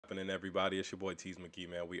happening, everybody? It's your boy Teez McGee,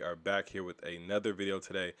 man. We are back here with another video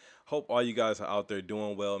today. Hope all you guys are out there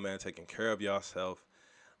doing well, man, taking care of yourself.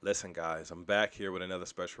 Listen, guys, I'm back here with another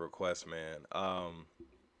special request, man.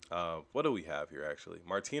 What do we have here, actually?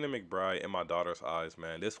 Martina McBride, In My Daughter's Eyes,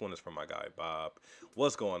 man. This one is from my guy, Bob.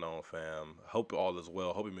 What's going on, fam? Hope all is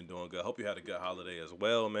well. Hope you've been doing good. Hope you had a good holiday as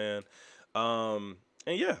well, man. And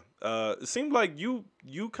yeah, it seemed like you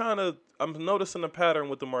kind of, I'm noticing a pattern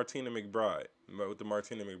with the Martina McBride.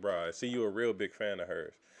 I see you a real big fan of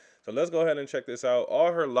hers. So let's go ahead and check this out.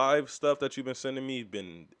 All her live stuff that you've been sending me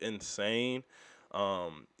been insane.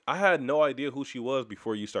 I had no idea who she was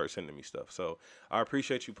before you started sending me stuff. So I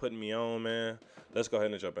appreciate you putting me on, man. Let's go ahead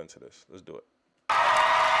and jump into this. Let's do it.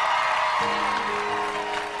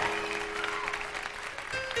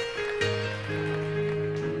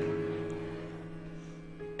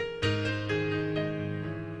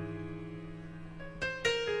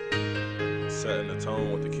 Setting the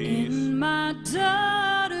tone with the keys. In my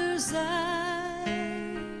daughter's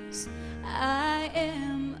eyes, I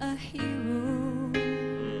am a hero.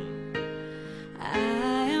 I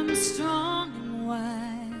am strong and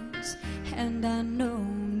wise, and I know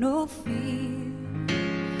no fear.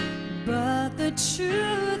 But the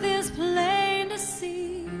truth is plain to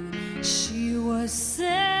see. She was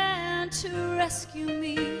sent to rescue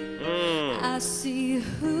me. I see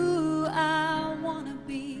who I want to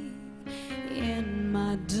be in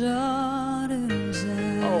my daughter's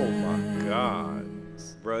eyes. Oh my God.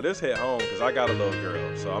 Bro, this hit home because I got a little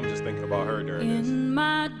girl, so I'm just thinking about her during this. In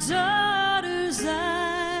my daughter's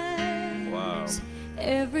eyes, wow,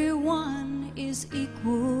 everyone is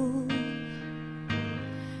equal.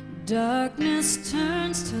 Darkness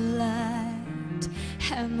turns to light,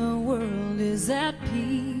 and the world is at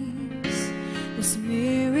peace. This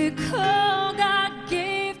miracle God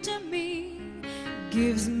gave to me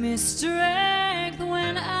gives me strength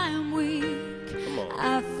when I'm weak.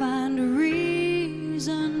 I find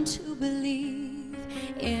reason to believe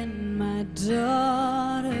in my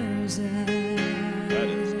daughter's eyes. That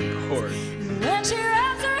is gorgeous. When she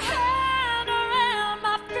wraps her hand around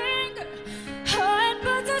my finger, oh, it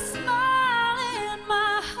puts a smile in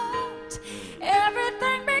my heart.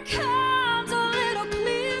 Everything becomes a little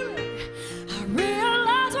clearer. I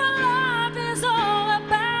realize what life is all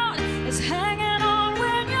about. It's hanging on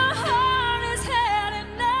when your heart is had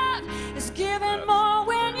enough. It's giving more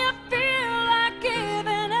when you feel like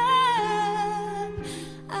giving up.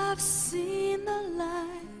 I've seen the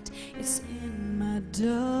light. It's in my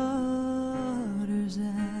daughter's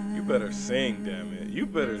eyes. You better sing, damn it. You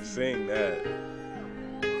better sing that.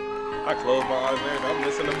 I close my eyes and I'm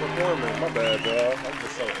listening to performance. My bad, dog. I'm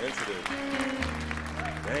just so into this.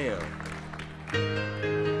 Damn.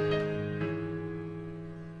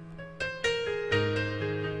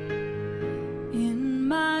 In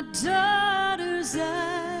my daughter's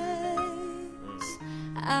eyes,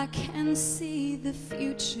 I can see the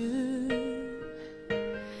future,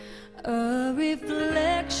 a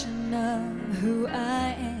reflection of who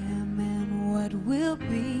I am and what will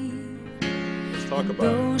be. Let's talk about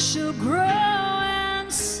Though it. she'll grow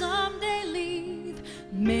and someday leave,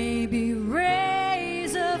 maybe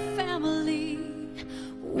raise a family.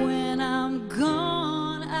 When I'm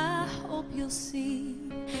gone, I hope you'll see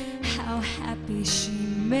how happy she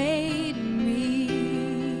made me.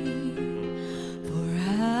 For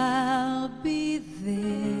I'll be there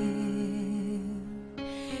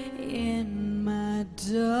in my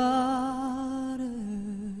daughter's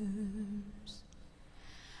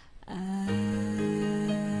eyes.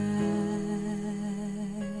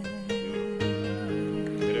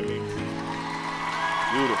 Kidding me?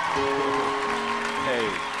 Beautiful. Hey,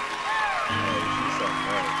 she's something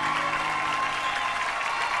else.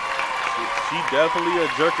 She definitely a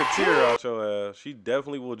jerk a tear out your ass. She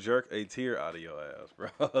definitely will jerk a tear out of your ass, bro.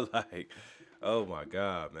 Like, oh my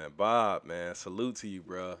God, man. Bob, man, salute to you,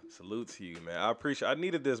 bro. Salute to you, man. I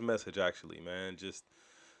needed this message, actually, man. Just,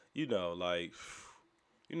 like,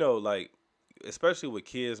 especially with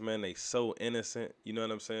kids, man, they so innocent. You know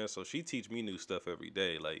what I'm saying? So she teach me new stuff every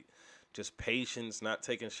day. Like, just patience, not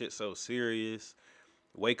taking shit so serious.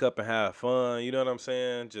 Wake up and have fun. You know what I'm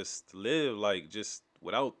saying? Just live, like, just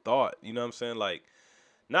without thought. You know what I'm saying? Like,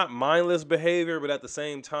 not mindless behavior, but at the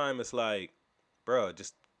same time, it's like, bro,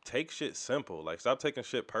 just take shit simple. Like, stop taking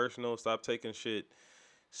shit personal. Stop taking shit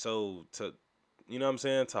you know what I'm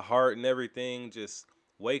saying, to heart and everything. Just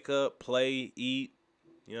wake up, play, eat.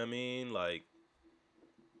 You know what I mean? Like,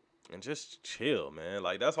 and just chill, man.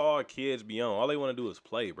 Like, that's all kids be on. All they want to do is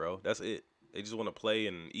play, bro. That's it. They just want to play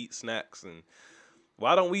and eat snacks. And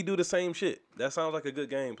why don't we do the same shit? That sounds like a good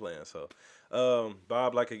game plan. So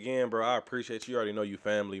Bob, like again, bro, I appreciate you. You already know you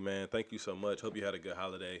family, man. Thank you so much. Hope you had a good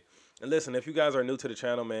holiday. And listen, if you guys are new to the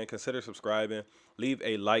channel, man, consider subscribing. Leave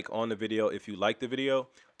a like on the video if you like the video.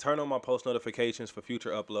 Turn on my post notifications for future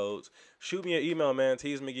uploads. Shoot me an email, man,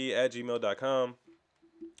 teezmcgee@gmail.com.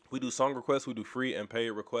 We do song requests, we do free and paid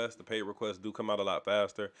requests. The paid requests do come out a lot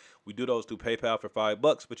faster. We do those through PayPal for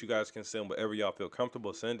 $5, but you guys can send whatever y'all feel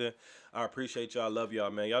comfortable sending. I appreciate y'all. Love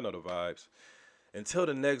y'all, man. Y'all know the vibes. Until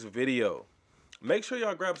the next video, make sure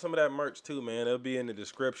y'all grab some of that merch too, man. It'll be in the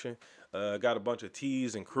description. Got a bunch of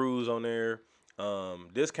tees and crews on there.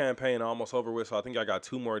 This campaign almost over with, so I think I got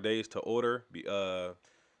 2 more days to order.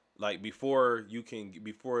 Like before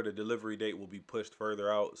the delivery date will be pushed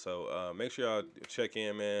further out. So make sure y'all check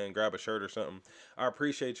in, man. Grab a shirt or something. I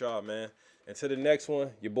appreciate y'all, man. Until the next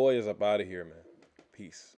one, your boy is up out of here, man. Peace.